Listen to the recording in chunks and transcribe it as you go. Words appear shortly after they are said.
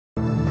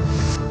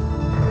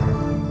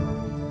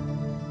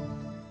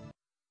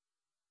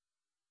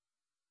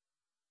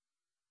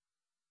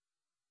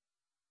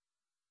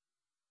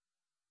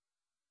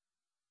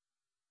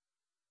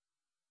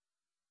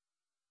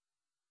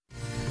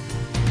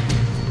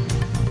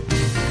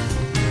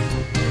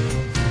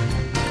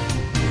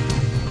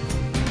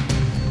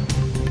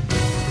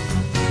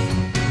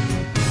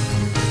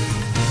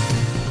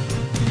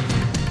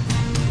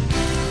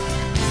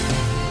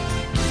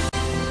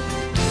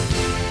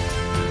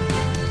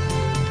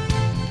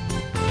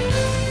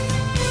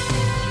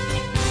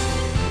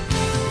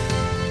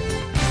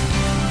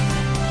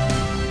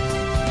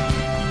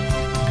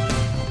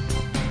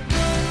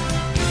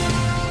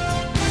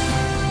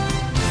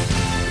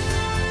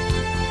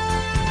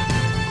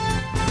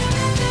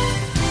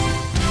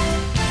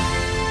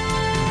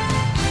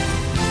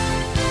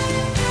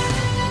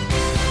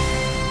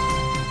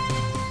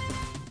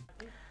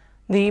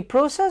The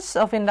process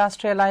of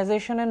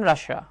industrialization in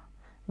Russia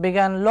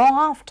began long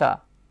after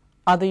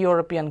other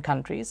European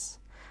countries,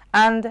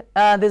 and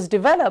this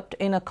developed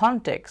in a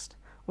context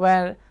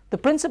where the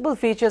principal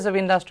features of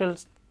industrial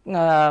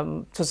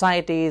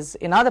societies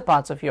in other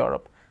parts of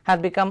Europe had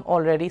become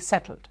already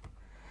settled.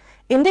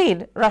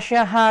 Indeed,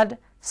 Russia had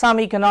some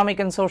economic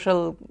and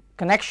social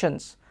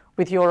connections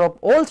with Europe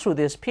all through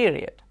this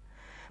period.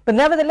 But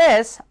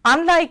nevertheless,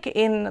 unlike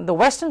in the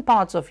western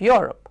parts of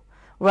Europe,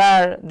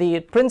 where the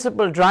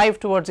principal drive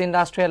towards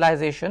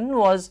industrialization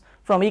was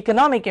from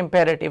economic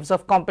imperatives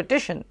of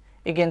competition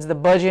against the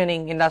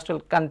burgeoning industrial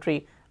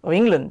country of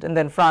England and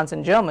then France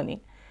and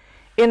Germany,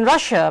 in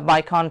Russia,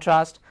 by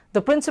contrast,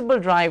 the principal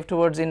drive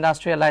towards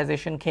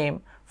industrialization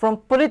came from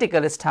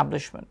political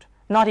establishment,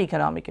 not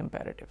economic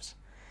imperatives.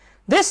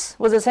 This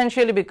was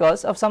essentially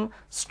because of some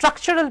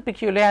structural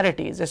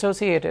peculiarities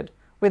associated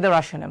with the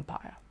Russian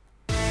Empire.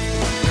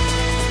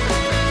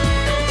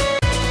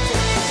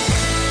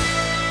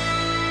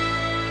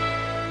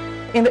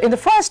 In the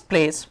first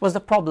place was the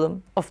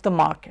problem of the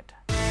market.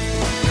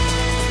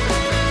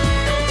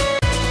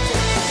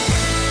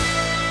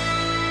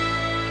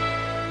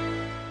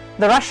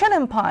 The Russian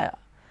Empire,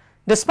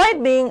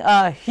 despite being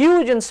a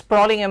huge and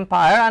sprawling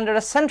empire under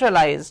a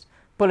centralized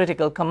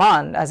political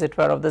command, as it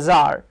were, of the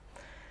Tsar,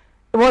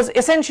 was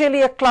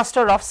essentially a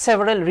cluster of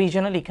several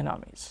regional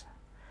economies.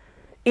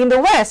 In the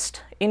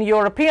West, in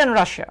European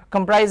Russia,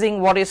 comprising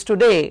what is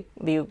today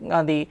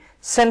the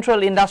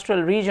central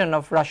industrial region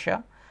of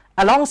Russia,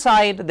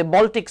 alongside the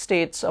Baltic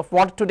states of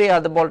what today are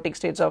the Baltic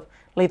states of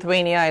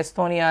Lithuania,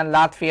 Estonia and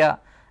Latvia,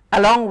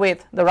 along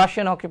with the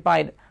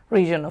Russian-occupied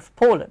region of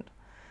Poland.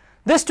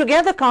 This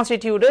together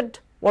constituted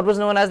what was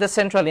known as the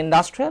Central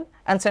Industrial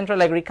and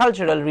Central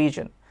Agricultural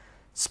region,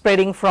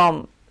 spreading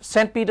from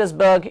St.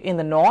 Petersburg in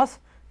the north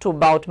to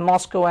about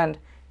Moscow and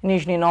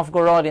Nizhny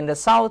Novgorod in the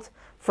south,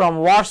 from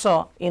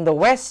Warsaw in the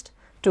west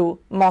to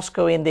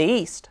Moscow in the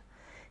east.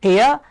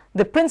 Here,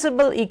 the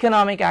principal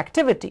economic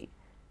activity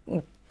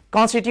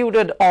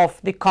constituted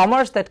of the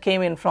commerce that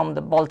came in from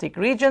the Baltic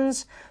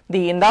regions,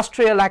 the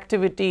industrial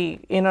activity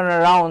in and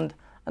around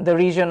the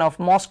region of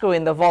Moscow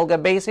in the Volga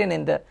basin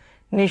in the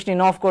Nizhny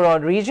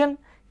Novgorod region,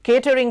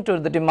 catering to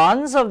the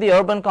demands of the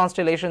urban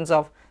constellations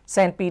of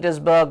St.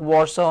 Petersburg,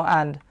 Warsaw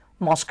and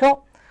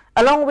Moscow,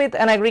 along with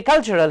an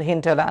agricultural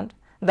hinterland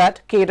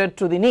that catered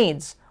to the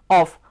needs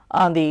of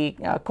the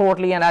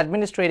courtly and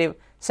administrative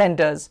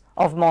centers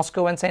of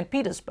Moscow and St.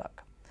 Petersburg.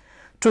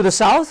 To the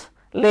south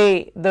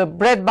lay the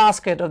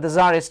breadbasket of the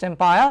Tsarist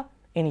Empire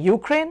in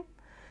Ukraine,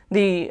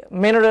 the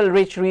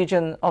mineral-rich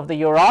region of the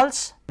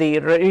Urals, the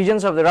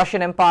regions of the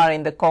Russian Empire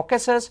in the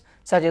Caucasus,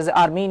 such as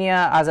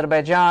Armenia,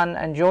 Azerbaijan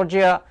and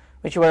Georgia,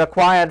 which were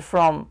acquired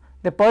from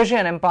the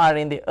Persian Empire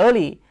in the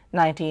early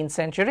 19th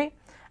century,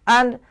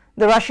 and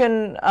the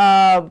Russian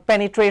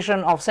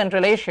penetration of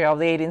Central Asia of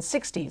the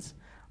 1860s,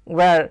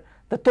 where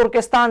the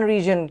Turkestan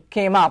region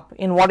came up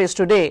in what is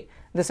today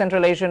the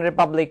Central Asian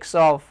republics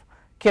of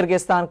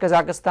Kyrgyzstan,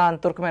 Kazakhstan,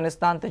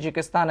 Turkmenistan,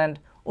 Tajikistan and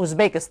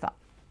Uzbekistan.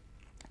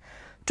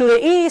 To the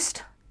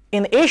east,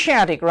 in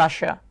Asiatic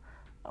Russia,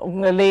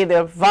 lay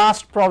the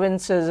vast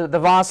provinces, the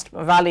vast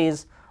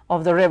valleys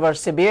of the river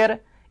Sibir,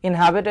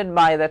 inhabited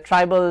by the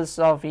tribals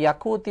of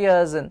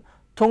Yakutias and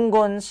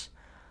Tunguns.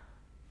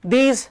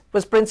 These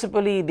was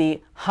principally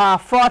the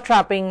fur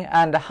trapping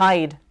and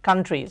hide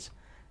countries.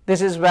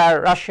 This is where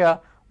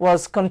Russia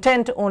was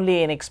content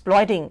only in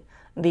exploiting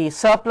the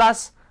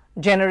surplus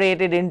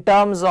generated in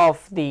terms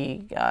of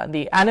the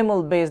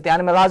animal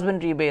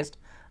husbandry based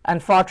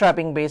and fur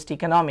trapping based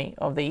economy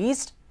of the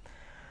east.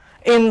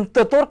 In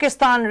the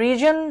Turkestan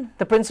region,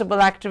 the principal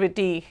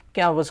activity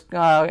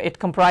it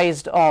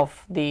comprised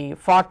of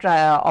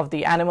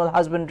the animal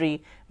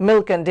husbandry,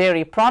 milk and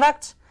dairy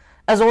products,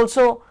 as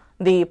also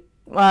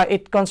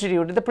it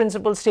constituted the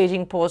principal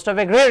staging post of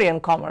agrarian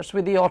commerce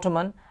with the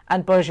Ottoman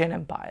and Persian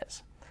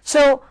empires.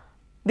 So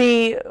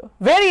the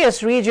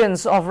various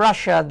regions of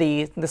Russia,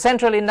 the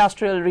Central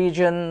Industrial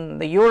region,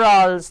 the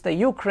Urals, the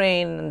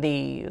Ukraine,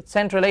 the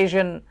Central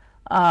Asian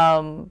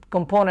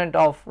component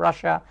of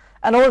Russia,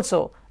 and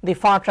also the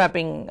fur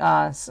trapping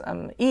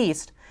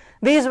east,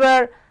 these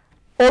were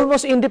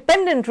almost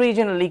independent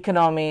regional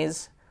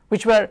economies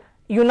which were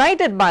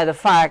united by the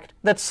fact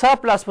that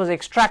surplus was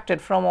extracted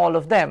from all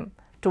of them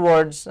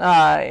towards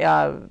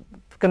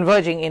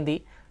converging in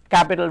the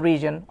capital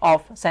region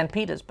of St.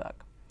 Petersburg.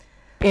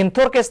 In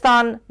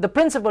Turkestan, the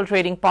principal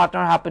trading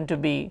partner happened to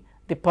be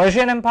the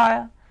Persian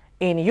Empire.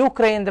 In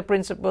Ukraine, the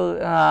principal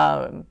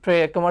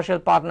commercial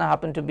partner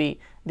happened to be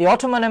the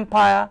Ottoman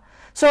Empire.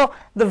 So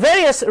the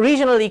various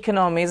regional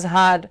economies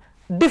had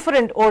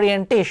different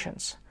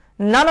orientations.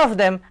 None of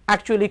them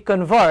actually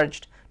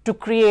converged to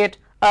create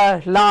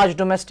a large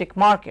domestic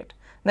market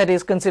that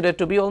is considered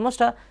to be almost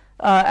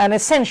an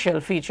essential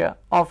feature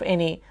of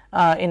any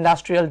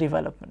industrial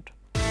development.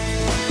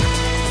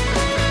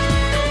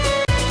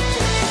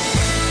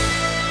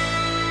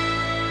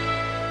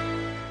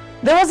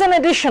 There was an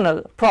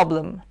additional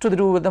problem to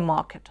do with the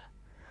market.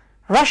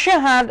 Russia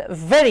had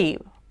very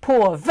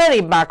poor,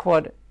 very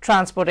backward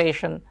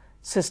transportation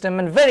system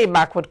and very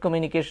backward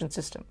communication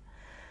system.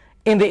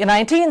 In the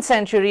 19th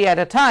century, at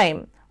a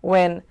time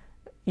when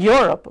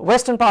Europe,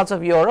 western parts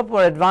of Europe,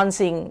 were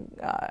advancing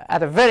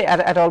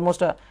at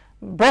almost a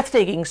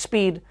breathtaking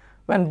speed,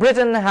 when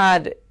Britain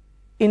had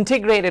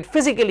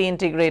physically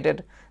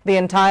integrated the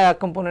entire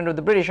component of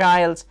the British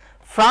Isles,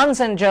 France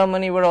and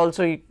Germany were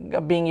also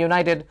being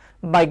united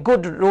by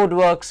good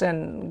roadworks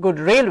and good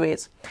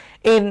railways.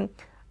 In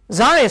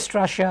Tsarist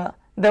Russia,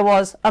 there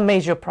was a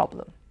major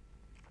problem.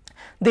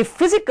 The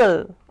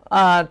physical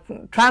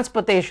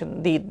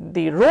transportation, the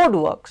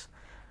roadworks,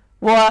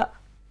 were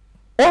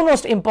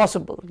almost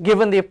impossible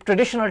given the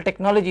traditional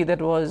technology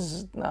that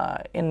was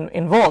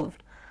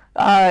involved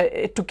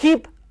to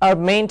keep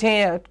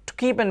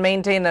and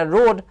maintain a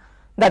road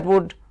that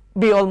would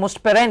be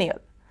almost perennial.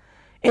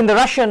 In the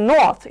Russian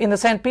north, in the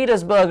St.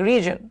 Petersburg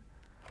region,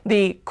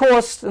 the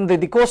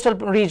coastal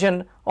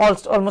region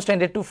almost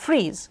tended to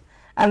freeze,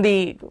 and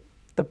the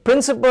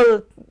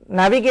principal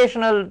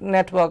navigational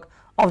network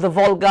of the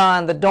Volga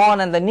and the Don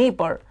and the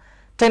Dnieper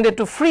tended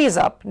to freeze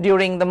up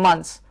during the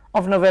months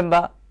of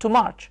November to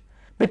March.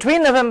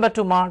 Between November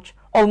to March,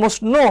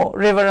 almost no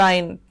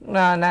riverine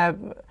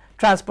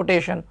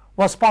transportation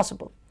was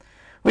possible,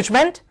 which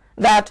meant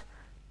that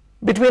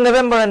between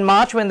November and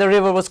March, when the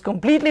river was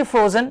completely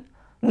frozen,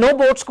 no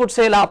boats could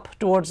sail up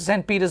towards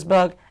St.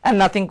 Petersburg and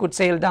nothing could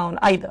sail down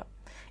either.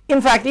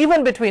 In fact,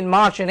 even between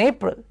March and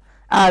April,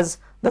 as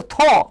the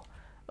thaw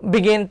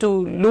begins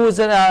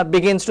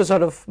to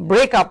sort of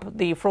break up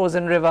the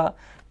frozen river,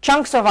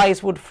 chunks of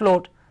ice would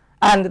float,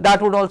 and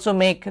that would also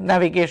make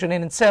navigation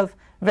in itself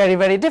very,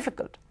 very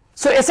difficult.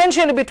 So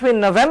essentially between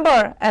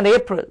November and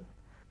April,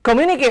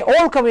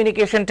 all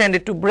communication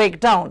tended to break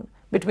down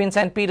between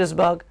St.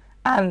 Petersburg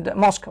and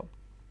Moscow.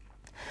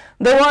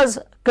 There was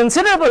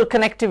considerable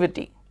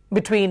connectivity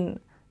between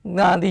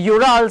the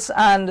Urals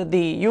and the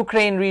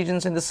Ukraine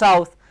regions in the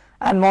south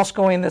and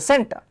Moscow in the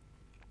center.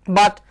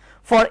 But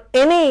for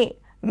any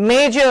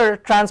major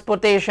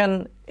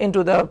transportation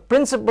into the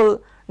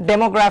principal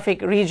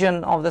demographic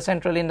region of the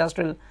central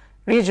industrial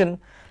region,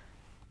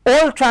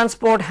 all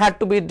transport had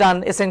to be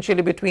done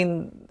essentially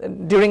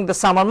during the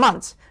summer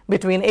months,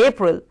 between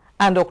April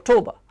and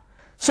October.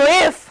 So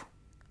if,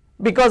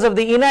 because of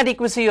the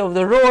inadequacy of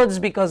the roads,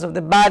 because of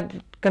the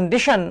bad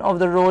condition of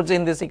the roads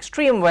in this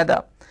extreme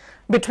weather,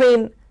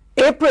 between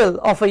April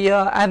of a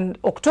year and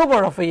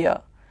October of a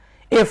year,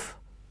 if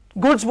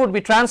goods would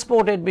be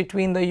transported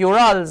between the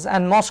Urals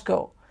and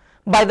Moscow,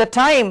 by the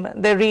time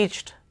they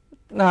reached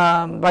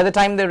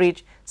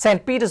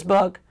St.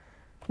 Petersburg,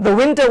 the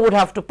winter would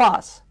have to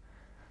pass.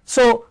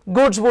 So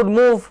goods would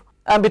move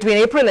between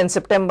April and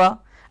September,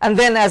 and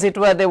then, as it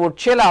were, they would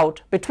chill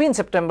out between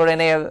September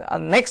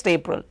and next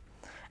April,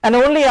 and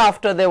only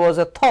after there was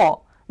a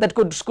thaw that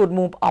goods could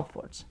move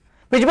upwards,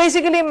 which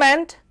basically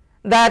meant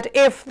that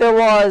if there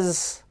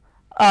was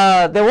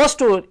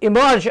to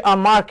emerge a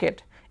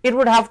market, it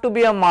would have to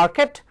be a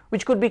market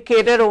which could be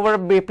catered over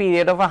a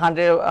period of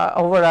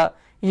over a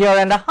year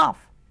and a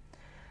half,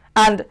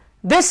 and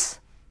this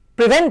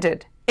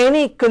prevented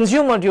any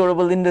consumer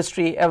durable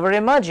industry ever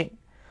emerging.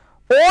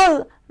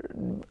 All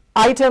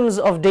items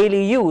of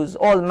daily use,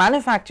 all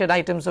manufactured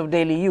items of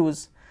daily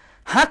use,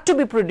 had to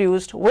be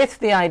produced with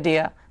the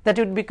idea that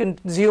it would be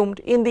consumed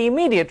in the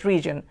immediate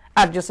region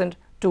adjacent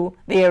to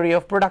the area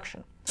of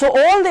production. So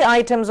all the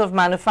items of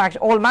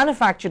all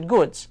manufactured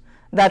goods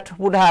that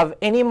would have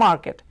any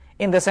market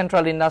in the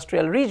central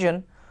industrial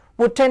region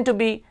would tend to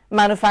be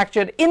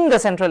manufactured in the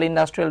central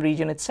industrial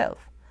region itself.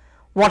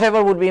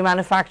 Whatever would be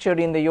manufactured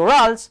in the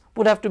Urals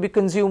would have to be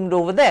consumed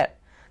over there.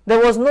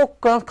 There was no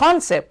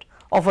concept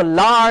of a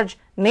large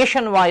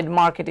nationwide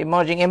market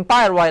emerging,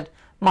 empire-wide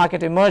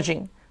market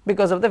emerging,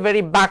 because of the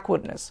very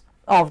backwardness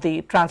of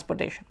the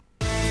transportation.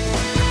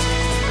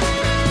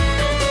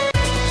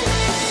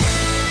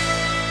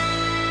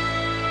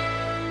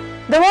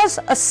 There was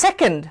a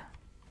second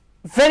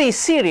very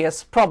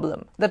serious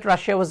problem that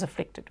Russia was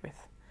afflicted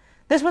with.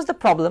 This was the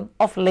problem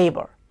of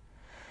labor.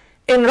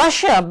 In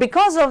Russia,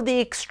 because of the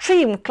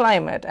extreme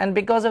climate and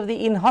because of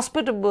the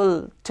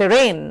inhospitable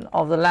terrain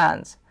of the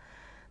lands,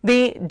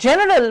 the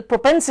general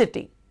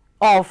propensity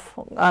of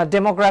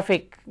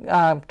demographic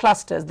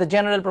clusters, the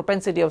general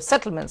propensity of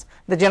settlements,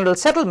 the general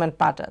settlement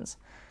patterns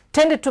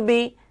tended to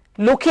be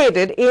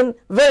located in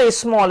very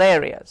small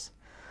areas.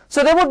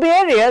 So there would be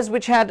areas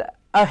which had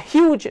a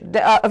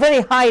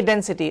very high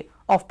density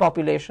of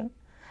population,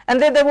 and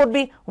then there would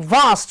be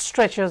vast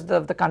stretches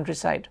of the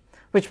countryside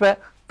which were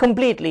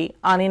completely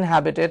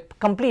uninhabited,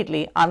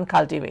 completely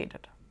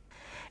uncultivated.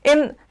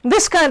 In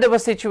this kind of a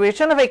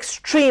situation of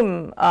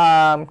extreme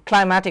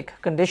climatic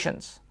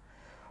conditions,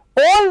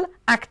 all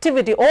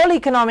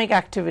economic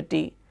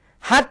activity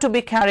had to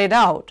be carried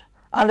out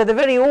under the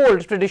very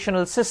old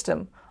traditional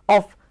system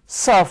of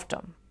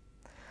serfdom.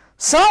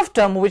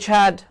 Serfdom, which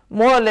had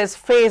more or less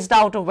phased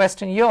out of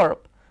Western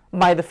Europe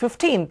by the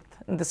 15th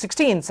and the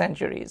 16th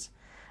centuries,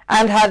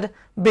 and had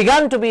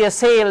begun to be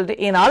assailed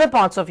in other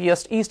parts of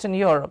Eastern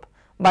Europe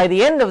by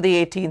the end of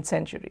the 18th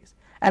centuries,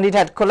 and it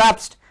had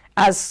collapsed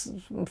as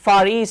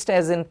far east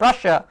as in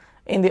Prussia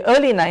in the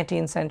early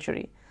 19th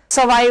century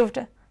survived.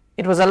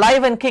 It was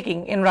alive and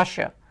kicking in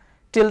Russia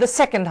till the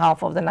second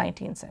half of the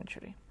 19th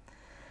century.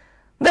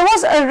 There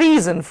was a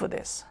reason for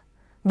this.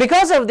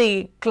 Because of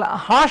the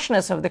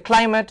harshness of the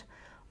climate,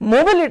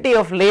 mobility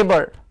of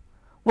labor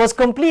was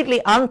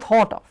completely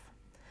unthought of,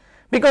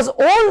 because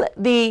all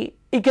the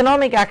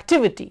economic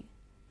activity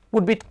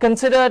would be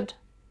considered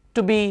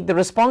to be the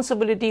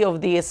responsibility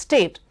of the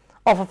estate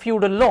of a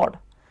feudal lord.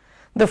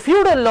 The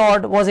feudal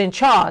lord was in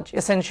charge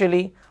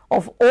essentially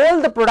of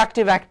all the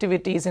productive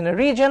activities in a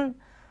region,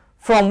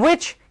 from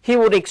which he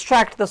would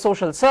extract the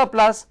social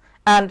surplus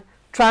and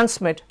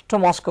transmit to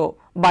Moscow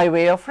by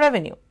way of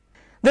revenue.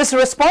 This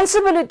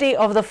responsibility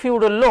of the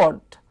feudal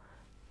lord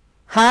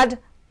had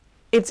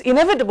its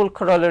inevitable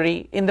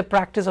corollary in the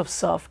practice of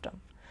serfdom,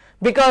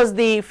 because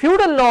the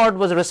feudal lord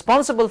was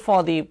responsible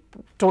for the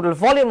total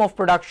volume of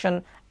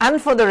production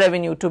and for the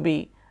revenue to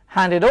be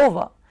handed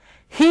over.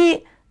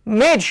 He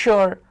made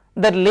sure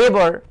that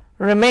labor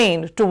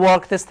remained to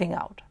work this thing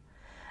out.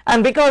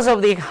 And because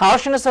of the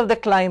harshness of the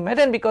climate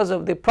and because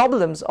of the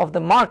problems of the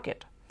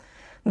market,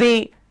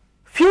 the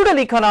feudal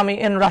economy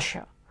in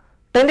Russia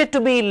tended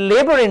to be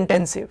labor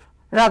intensive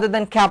rather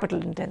than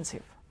capital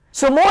intensive.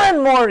 So more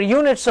and more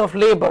units of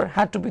labor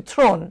had to be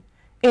thrown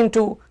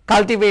into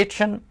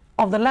cultivation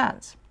of the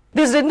lands.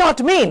 This did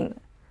not mean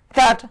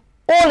that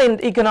all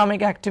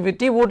economic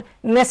activity would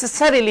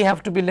necessarily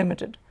have to be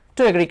limited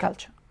to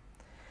agriculture.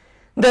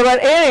 There were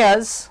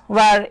areas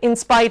where, in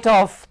spite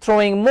of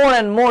throwing more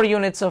and more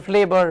units of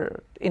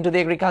labor into the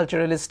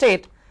agricultural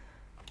estate,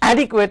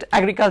 adequate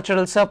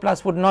agricultural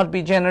surplus would not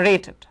be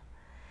generated.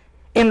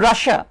 In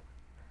Russia,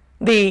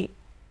 the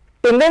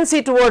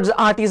tendency towards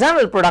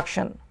artisanal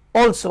production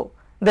also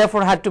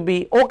therefore had to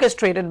be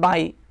orchestrated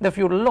by the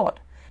feudal lord.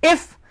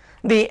 If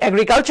the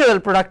agricultural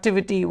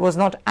productivity was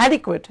not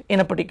adequate in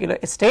a particular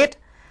estate,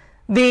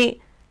 the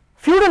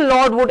feudal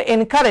lord would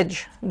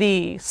encourage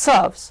the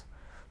serfs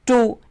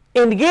to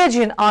engage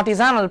in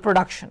artisanal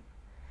production.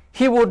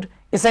 He would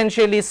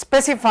essentially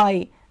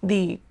specify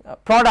the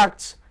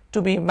products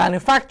to be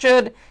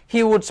manufactured,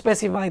 he would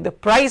specify the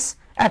price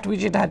at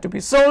which it had to be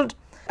sold,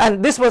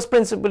 and this was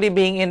principally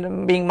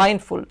being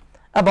mindful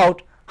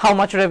about how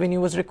much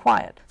revenue was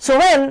required. So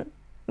when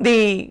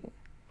the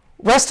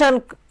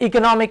Western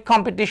economic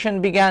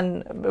competition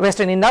began,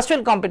 Western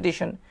industrial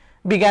competition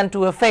began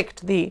to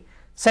affect the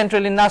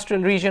central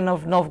industrial region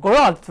of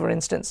Novgorod, for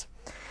instance,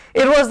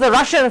 it was the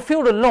Russian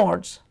feudal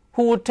lords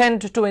who would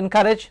tend to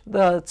encourage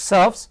the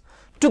serfs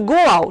to go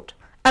out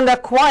and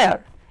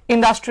acquire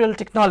industrial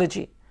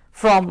technology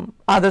from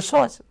other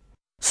sources.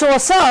 So a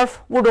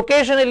serf would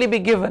occasionally be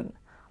given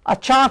a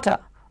charter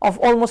of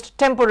almost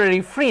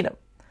temporary freedom.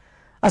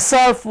 A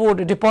serf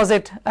would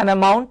deposit an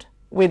amount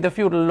with the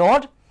feudal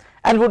lord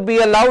and would be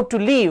allowed to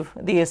leave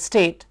the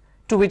estate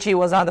to which he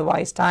was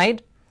otherwise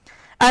tied,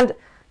 and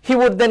he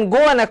would then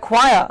go and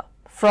acquire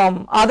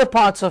from other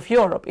parts of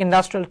Europe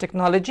industrial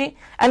technology,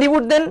 and he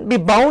would then be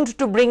bound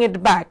to bring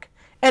it back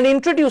and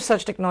introduce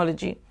such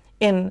technology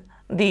in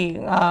the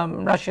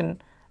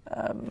Russian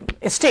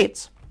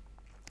estates.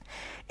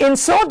 In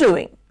so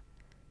doing,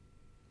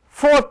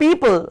 for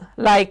people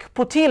like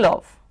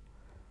Putilov,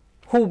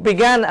 who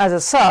began as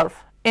a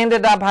serf,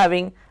 ended up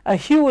having a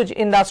huge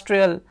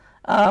industrial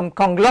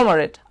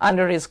conglomerate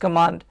under his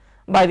command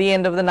by the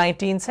end of the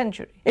 19th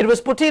century. It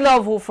was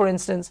Putilov who, for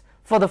instance,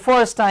 for the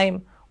first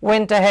time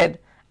went ahead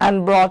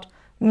and brought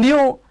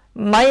new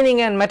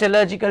mining and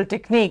metallurgical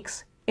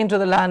techniques into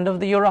the land of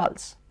the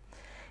Urals.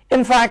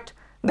 In fact,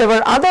 there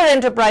were other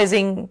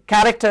enterprising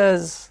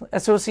characters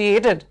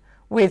associated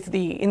with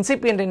the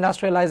incipient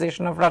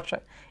industrialization of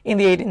Russia in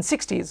the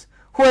 1860s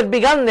who had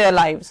begun their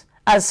lives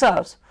as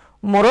serfs.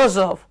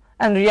 Morozov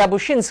and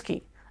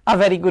Ryabushinsky are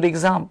very good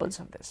examples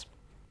of this.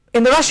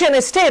 In the Russian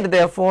estate,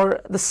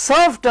 therefore, the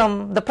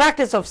serfdom, the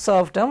practice of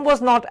serfdom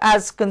was not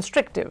as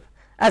constrictive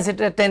as it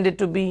had tended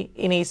to be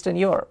in Eastern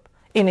Europe,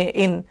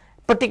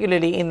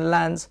 particularly in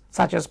lands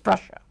such as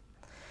Prussia.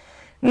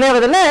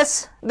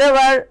 Nevertheless, there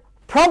were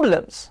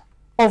problems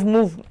of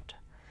movement.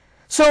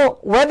 So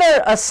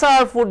whether a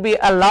serf would be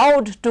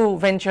allowed to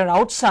venture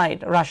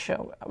outside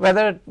Russia,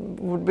 whether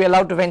would be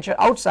allowed to venture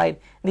outside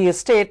the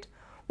estate,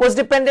 was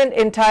dependent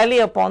entirely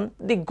upon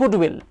the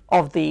goodwill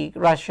of the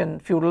Russian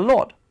feudal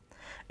lord.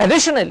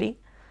 Additionally,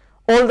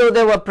 although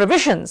there were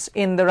provisions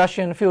in the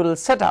Russian feudal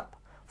setup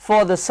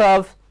for the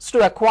serfs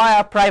to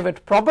acquire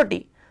private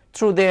property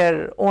through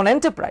their own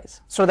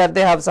enterprise so that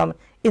they have some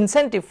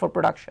incentive for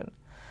production,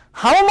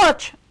 how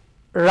much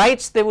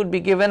rights they would be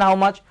given, how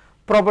much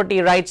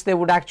property rights they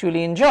would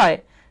actually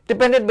enjoy,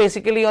 depended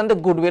basically on the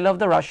goodwill of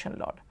the Russian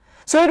lord.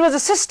 So it was a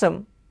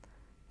system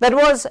that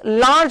was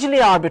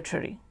largely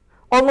arbitrary.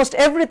 Almost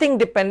everything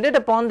depended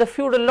upon the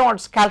feudal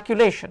lord's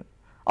calculation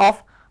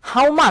of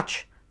how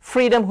much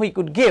freedom he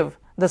could give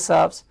the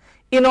serfs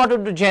in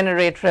order to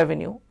generate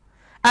revenue,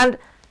 and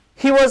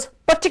he was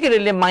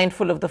particularly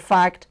mindful of the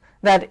fact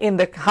that in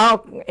the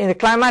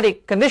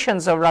climatic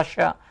conditions of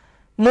Russia,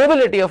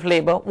 mobility of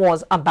labor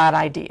was a bad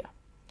idea.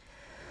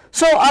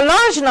 So a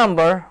large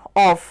number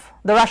of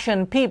the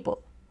Russian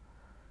people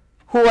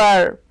who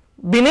were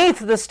beneath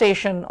the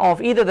station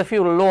of either the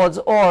feudal lords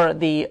or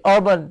the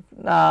urban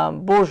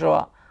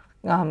bourgeois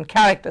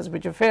characters,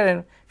 which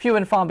are few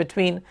and far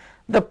between,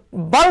 the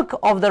bulk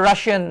of the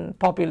Russian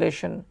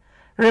population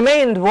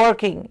remained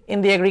working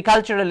in the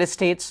agricultural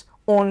estates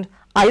owned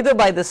either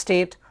by the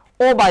state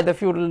or by the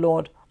feudal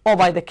lord or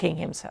by the king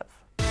himself.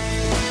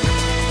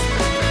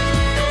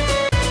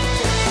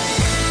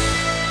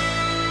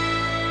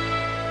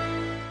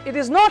 It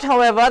is not,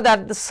 however,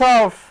 that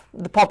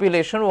the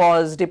population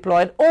was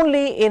deployed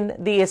only in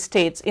the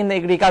estates, in the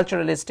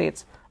agricultural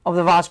estates of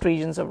the vast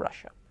regions of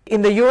Russia.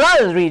 In the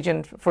Ural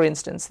region, for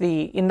instance,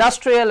 the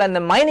industrial and the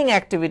mining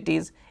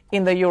activities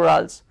in the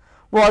Urals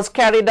was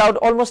carried out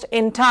almost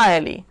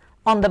entirely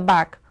on the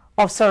back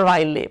of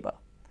servile labor.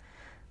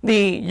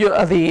 The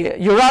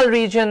Ural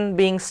region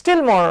being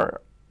still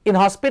more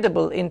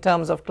inhospitable in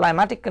terms of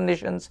climatic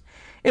conditions,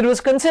 it was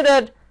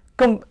considered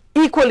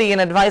equally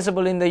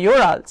inadvisable in the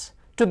Urals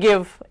to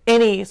give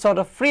any sort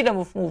of freedom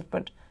of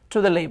movement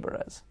to the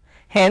laborers.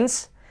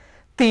 Hence,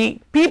 the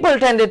people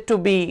tended to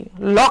be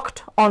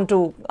locked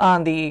onto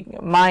the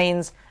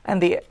mines and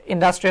the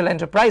industrial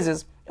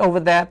enterprises over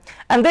there,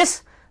 and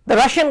this the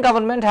Russian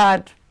government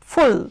had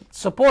full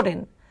support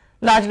in,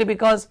 largely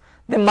because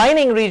the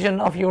mining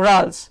region of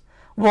Urals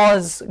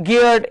was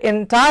geared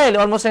entirely,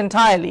 almost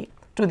entirely,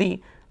 to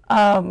the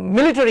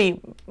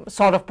military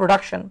sort of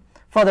production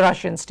for the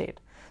Russian state.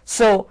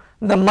 So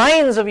the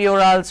mines of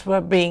Urals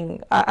were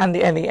being, and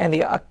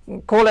the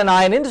coal and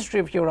iron industry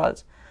of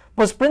Urals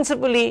was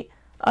principally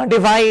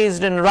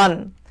devised and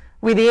run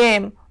with the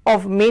aim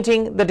of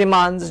meeting the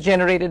demands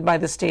generated by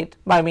the state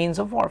by means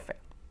of warfare.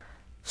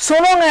 So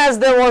long as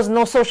there was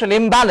no social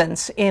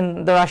imbalance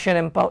in the Russian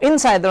Empire,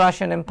 inside the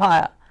Russian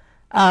Empire,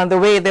 the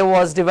way there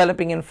was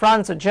developing in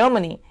France or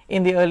Germany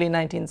in the early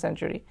 19th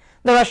century,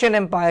 the Russian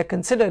Empire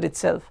considered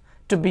itself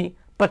to be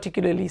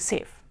particularly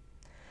safe.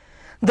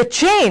 The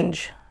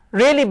change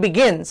really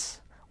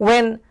begins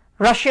when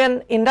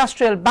Russian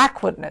industrial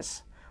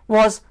backwardness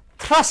was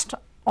thrust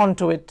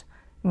onto it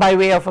by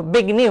way of a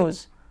big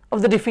news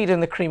of the defeat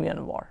in the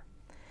Crimean War.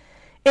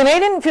 In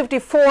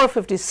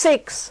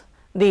 1854-56,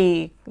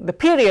 the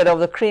period of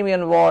the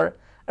Crimean War,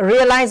 a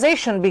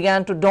realization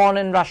began to dawn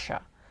in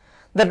Russia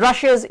that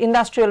Russia's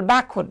industrial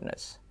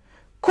backwardness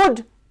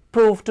could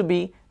prove to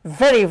be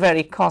very,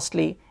 very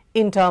costly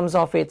in terms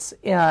of its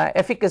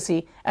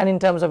efficacy and in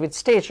terms of its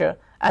stature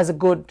as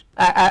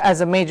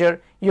a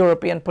major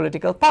European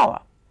political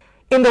power.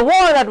 In the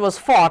war that was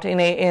fought in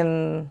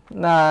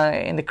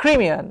the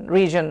Crimean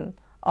region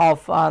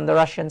of the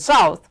Russian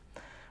south,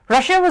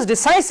 Russia was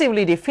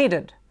decisively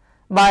defeated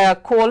by a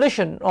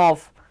coalition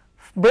of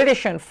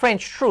British and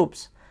French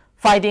troops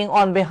fighting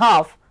on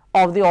behalf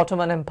of the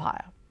Ottoman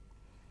Empire.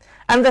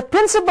 And the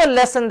principal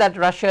lesson that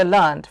Russia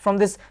learned from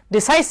this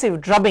decisive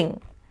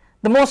drubbing,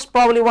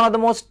 probably one of the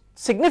most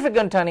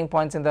significant turning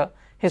points in the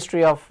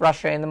history of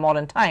Russia in the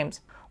modern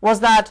times, was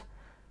that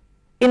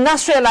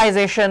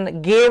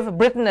industrialization gave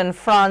Britain and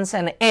France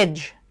an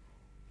edge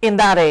in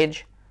that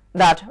age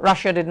that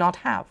Russia did not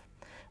have.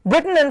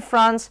 Britain and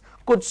France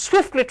could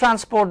swiftly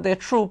transport their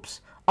troops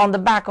on the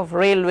back of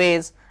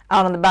railways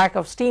and on the back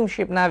of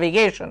steamship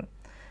navigation,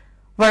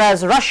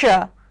 whereas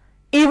Russia,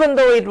 even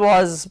though it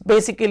was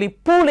basically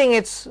pooling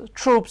its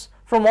troops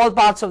from all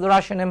parts of the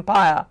Russian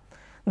Empire,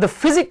 the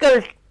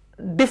physical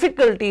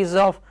difficulties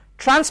of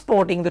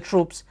transporting the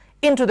troops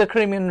into the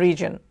Crimean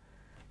region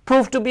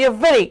proved to be a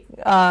very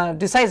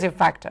decisive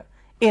factor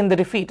in the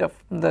defeat of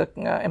the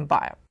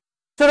empire.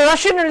 So the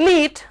Russian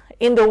elite,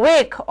 in the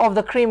wake of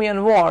the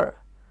Crimean War,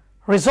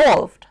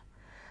 resolved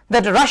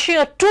that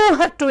Russia too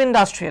had to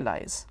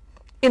industrialize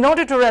in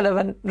order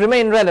to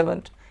remain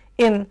relevant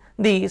in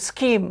the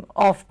scheme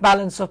of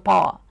balance of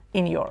power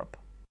in Europe.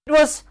 It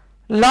was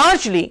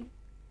largely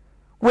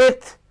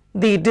with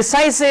the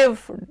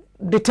decisive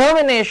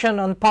determination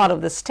on the part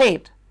of the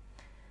state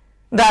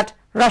that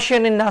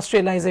Russian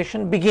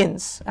industrialization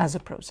begins as a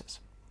process.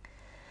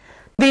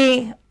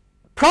 The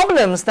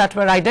problems that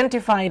were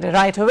identified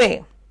right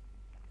away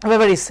were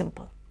very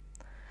simple.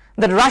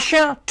 That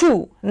Russia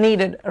too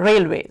needed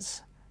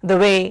railways the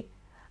way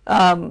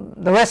the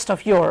rest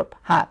of Europe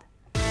had.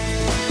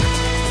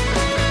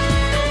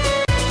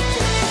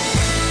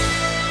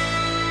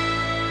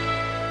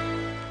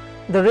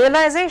 The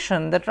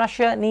realization that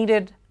Russia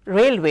needed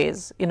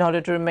railways in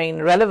order to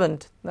remain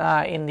relevant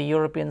in the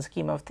European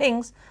scheme of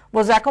things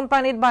was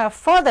accompanied by a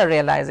further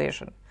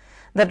realization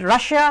that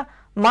Russia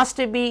must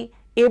be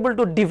able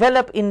to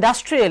develop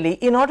industrially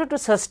in order to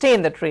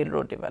sustain that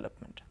railroad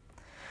development.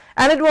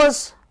 And it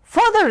was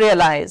further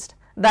realized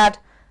that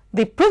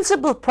the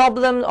principal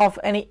problem of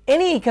any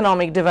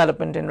economic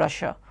development in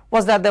Russia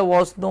was that there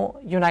was no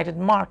united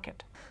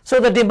market. So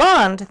the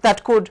demand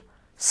that could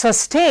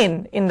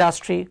sustain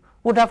industry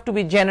would have to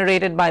be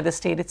generated by the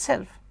state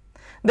itself.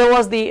 There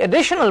was the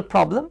additional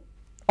problem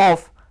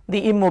of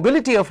the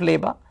immobility of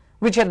labor,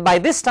 which had by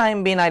this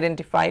time been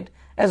identified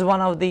as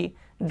one of the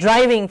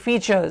driving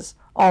features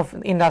of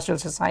industrial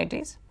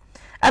societies.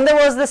 And there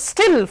was the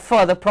still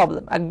further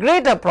problem, a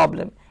greater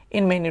problem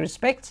in many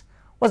respects,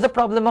 was the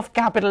problem of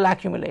capital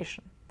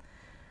accumulation.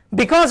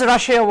 Because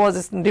Russia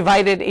was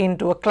divided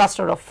into a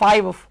cluster of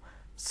 4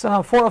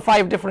 or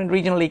 5 different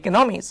regional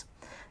economies,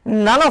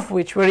 none of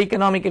which were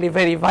economically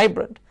very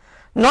vibrant,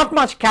 not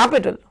much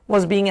capital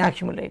was being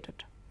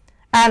accumulated.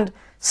 And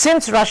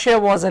since Russia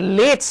was a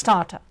late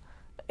starter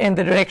in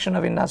the direction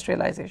of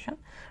industrialization,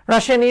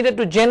 Russia needed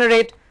to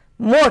generate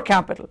more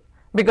capital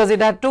because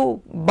it had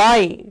to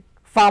buy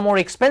far more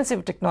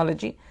expensive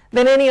technology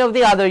than any of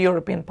the other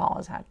European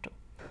powers had to.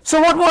 So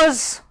what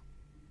was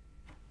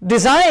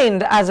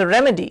designed as a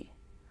remedy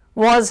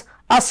was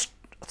a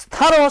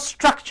thorough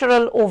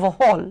structural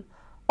overhaul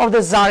of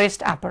the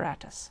Tsarist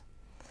apparatus.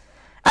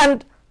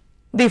 And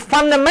the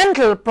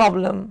fundamental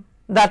problem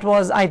that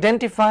was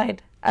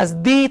identified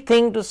as the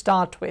thing to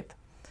start with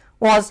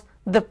was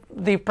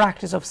the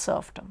practice of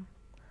serfdom.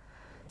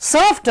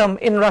 Serfdom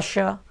in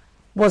Russia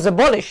was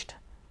abolished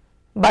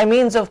by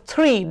means of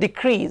 3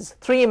 decrees,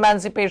 3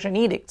 emancipation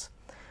edicts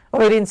of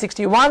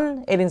 1861,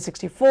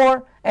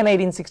 1864 and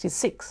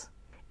 1866.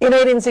 In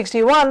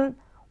 1861,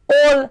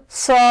 all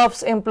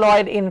serfs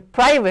employed in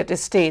private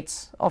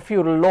estates of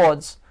feudal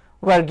lords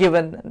were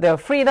given their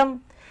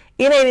freedom.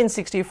 In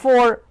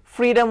 1864,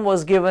 freedom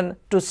was given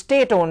to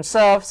state-owned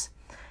serfs,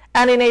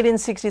 and in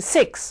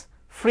 1866,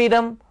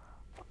 freedom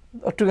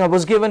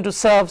was given to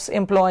serfs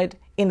employed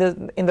in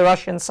the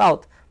Russian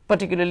south,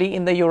 particularly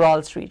in the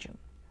Urals region.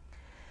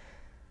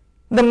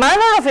 The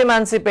manner of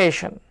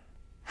emancipation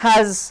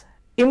has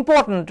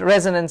important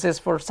resonances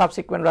for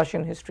subsequent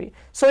Russian history,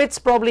 so it's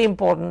probably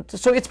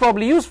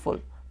useful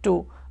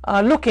to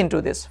look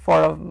into this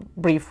for a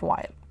brief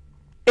while.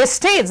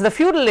 Estates, the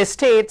feudal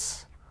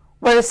estates,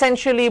 were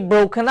essentially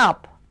broken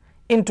up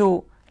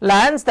into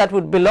lands that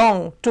would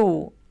belong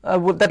to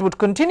that would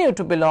continue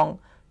to belong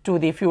to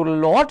the feudal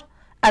lord,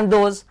 and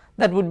those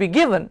that would be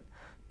given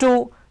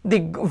to the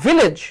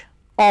village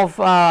of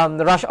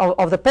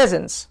the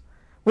peasants,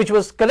 which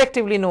was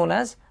collectively known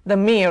as the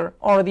mir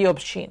or the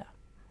obshchina.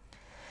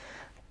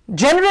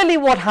 Generally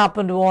what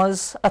happened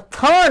was a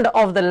third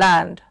of the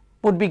land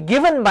would be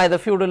given by the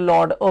feudal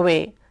lord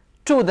away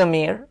to the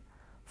mir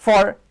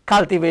for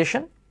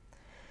cultivation,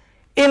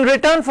 in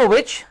return for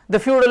which the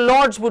feudal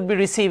lords would be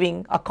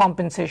receiving a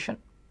compensation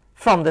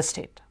from the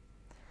state.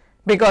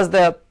 Because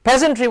the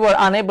peasantry were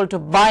unable to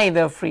buy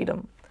their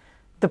freedom,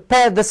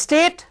 the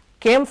state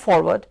came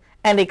forward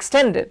and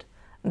extended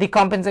the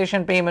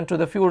compensation payment to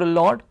the feudal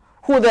lord,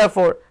 who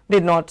therefore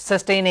did not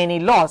sustain any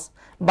loss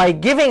by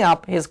giving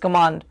up his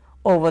command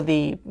over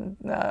the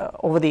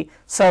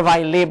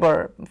servile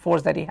labor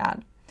force that he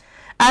had.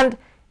 And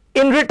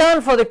in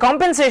return for the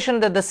compensation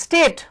that the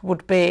state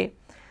would pay,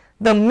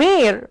 the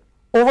mir,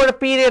 over a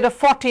period of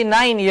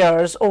 49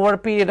 years, over a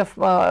period of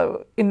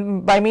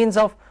by means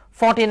of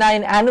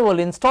 49 annual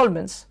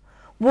installments,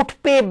 would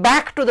pay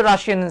back to the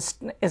Russian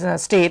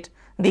state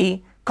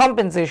the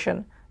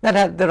compensation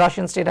that the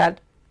Russian state had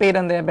paid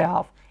on their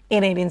behalf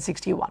in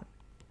 1861.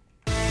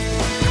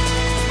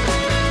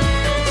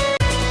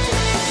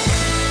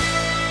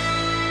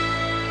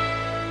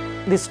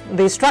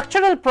 The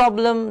structural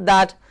problem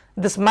that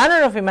this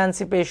manner of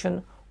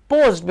emancipation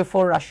posed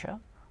before Russia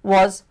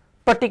was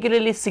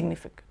particularly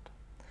significant.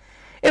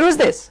 It was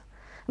this,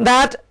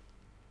 that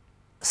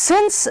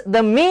since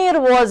the mir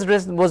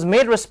was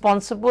made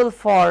responsible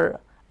for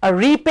a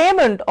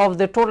repayment of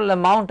the total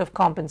amount of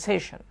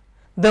compensation,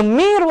 the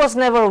mir was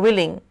never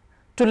willing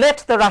to let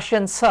the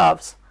Russian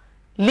serfs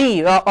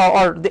leave,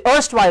 or the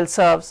erstwhile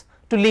serfs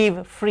to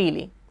leave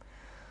freely.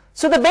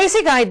 So the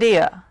basic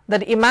idea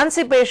that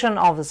emancipation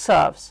of the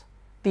serfs,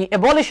 the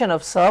abolition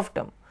of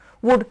serfdom,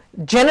 would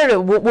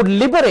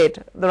liberate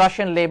the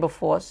Russian labor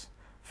force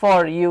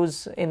for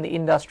use in the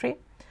industry,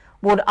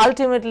 would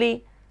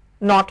ultimately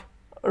not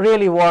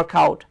really work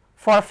out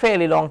for a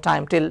fairly long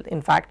time, till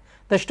in fact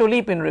the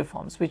Stolypin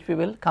reforms, which we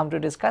will come to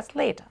discuss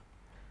later.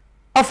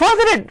 A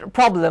further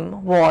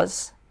problem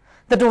was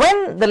that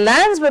when the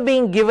lands were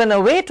being given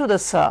away to the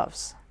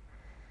serfs,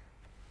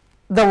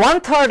 the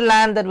 1/3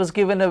 land that was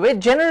given away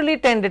generally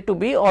tended to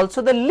be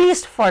also the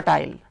least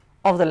fertile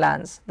of the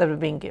lands that were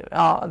being given,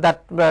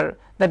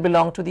 that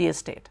belonged to the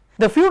estate.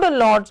 The feudal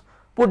lords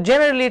would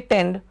generally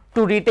tend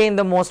to retain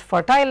the most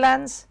fertile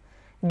lands,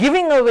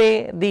 giving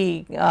away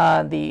the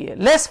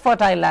less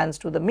fertile lands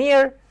to the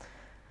mir.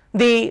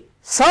 The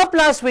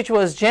surplus which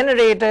was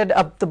generated,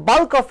 the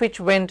bulk of which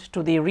went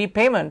to the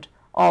repayment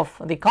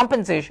of the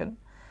compensation.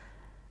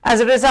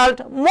 As a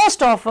result,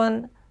 most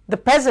often the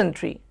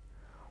peasantry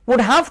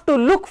would have to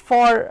look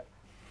for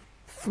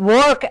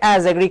work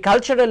as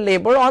agricultural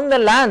labor on the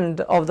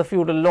land of the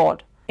feudal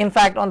lord. In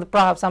fact, on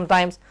perhaps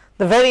sometimes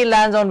the very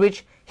lands on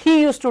which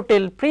he used to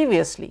till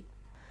previously.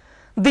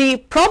 The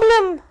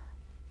problem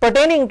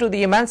pertaining to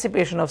the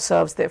emancipation of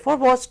serfs, therefore,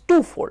 was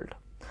twofold.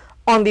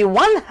 On the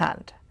one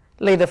hand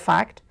lay the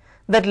fact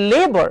that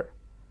labor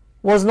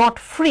was not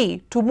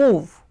free to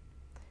move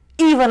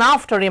even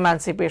after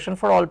emancipation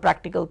for all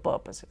practical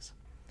purposes.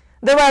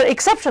 There were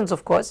exceptions,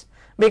 of course,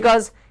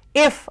 because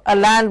if a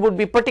land would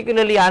be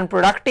particularly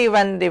unproductive,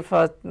 and if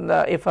a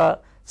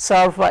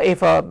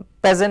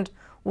peasant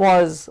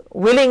was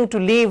willing to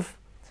leave,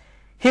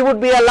 he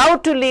would be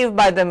allowed to leave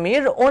by the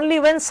Mir only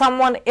when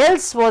someone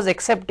else was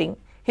accepting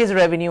his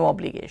revenue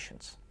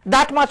obligations.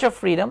 That much of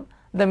freedom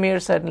the Mir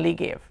certainly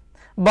gave.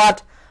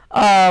 But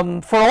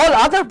for all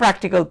other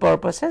practical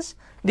purposes,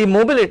 the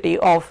mobility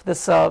of the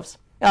serfs,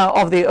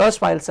 of the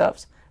erstwhile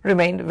serfs,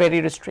 remained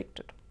very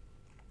restricted.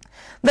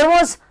 There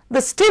was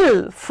the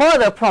still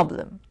further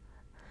problem.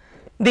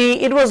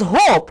 It was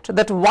hoped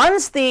that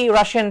once the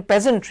Russian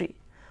peasantry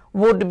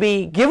would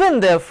be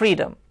given their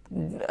freedom,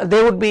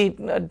 they would be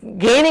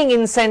gaining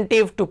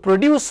incentive to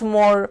produce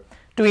more,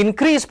 to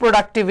increase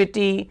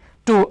productivity,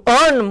 to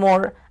earn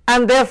more,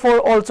 and therefore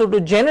also to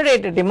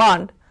generate a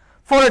demand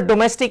for a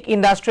domestic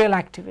industrial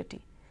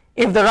activity.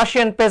 If the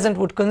Russian peasant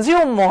would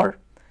consume more,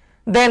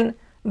 then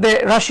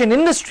the Russian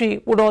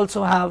industry would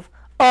also have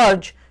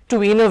urge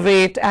to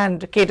innovate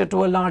and cater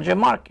to a larger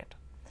market.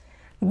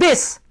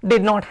 This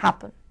did not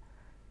happen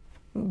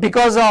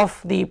because of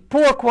the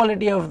poor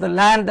quality of the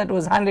land that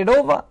was handed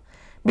over,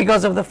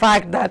 because of the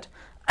fact that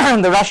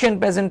the Russian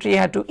peasantry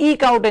had to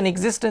eke out an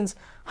existence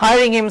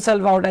hiring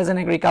himself out as an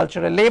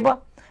agricultural labor,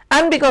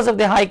 and because of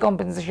the high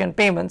compensation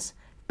payments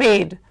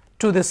paid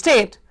to the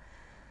state.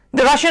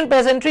 The Russian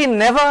peasantry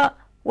never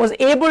was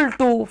able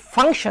to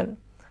function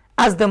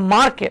as the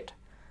market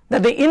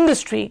that the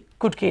industry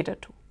could cater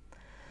to.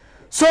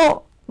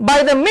 So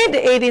by the mid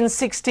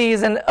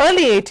 1860s and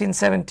early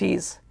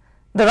 1870s,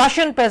 the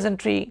Russian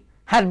peasantry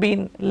had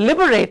been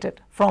liberated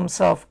from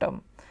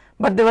serfdom,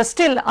 but they were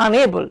still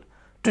unable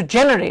to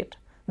generate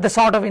the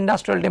sort of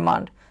industrial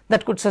demand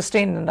that could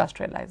sustain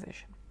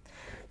industrialization.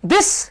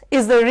 This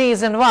is the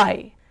reason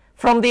why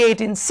from the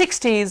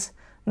 1860s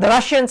the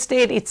Russian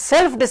state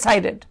itself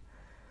decided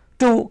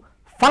to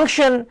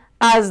function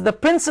as the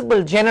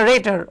principal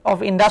generator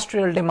of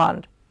industrial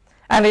demand,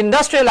 and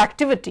industrial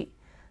activity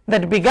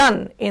that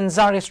began in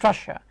Tsarist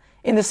Russia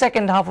in the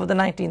second half of the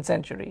 19th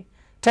century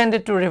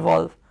tended to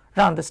revolve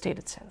around the state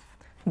itself.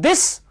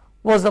 This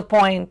was the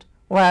point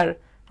where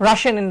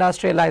Russian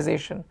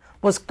industrialization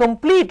was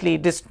completely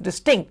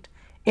distinct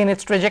in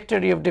its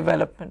trajectory of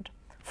development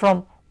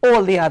from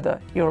all the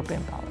other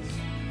European powers.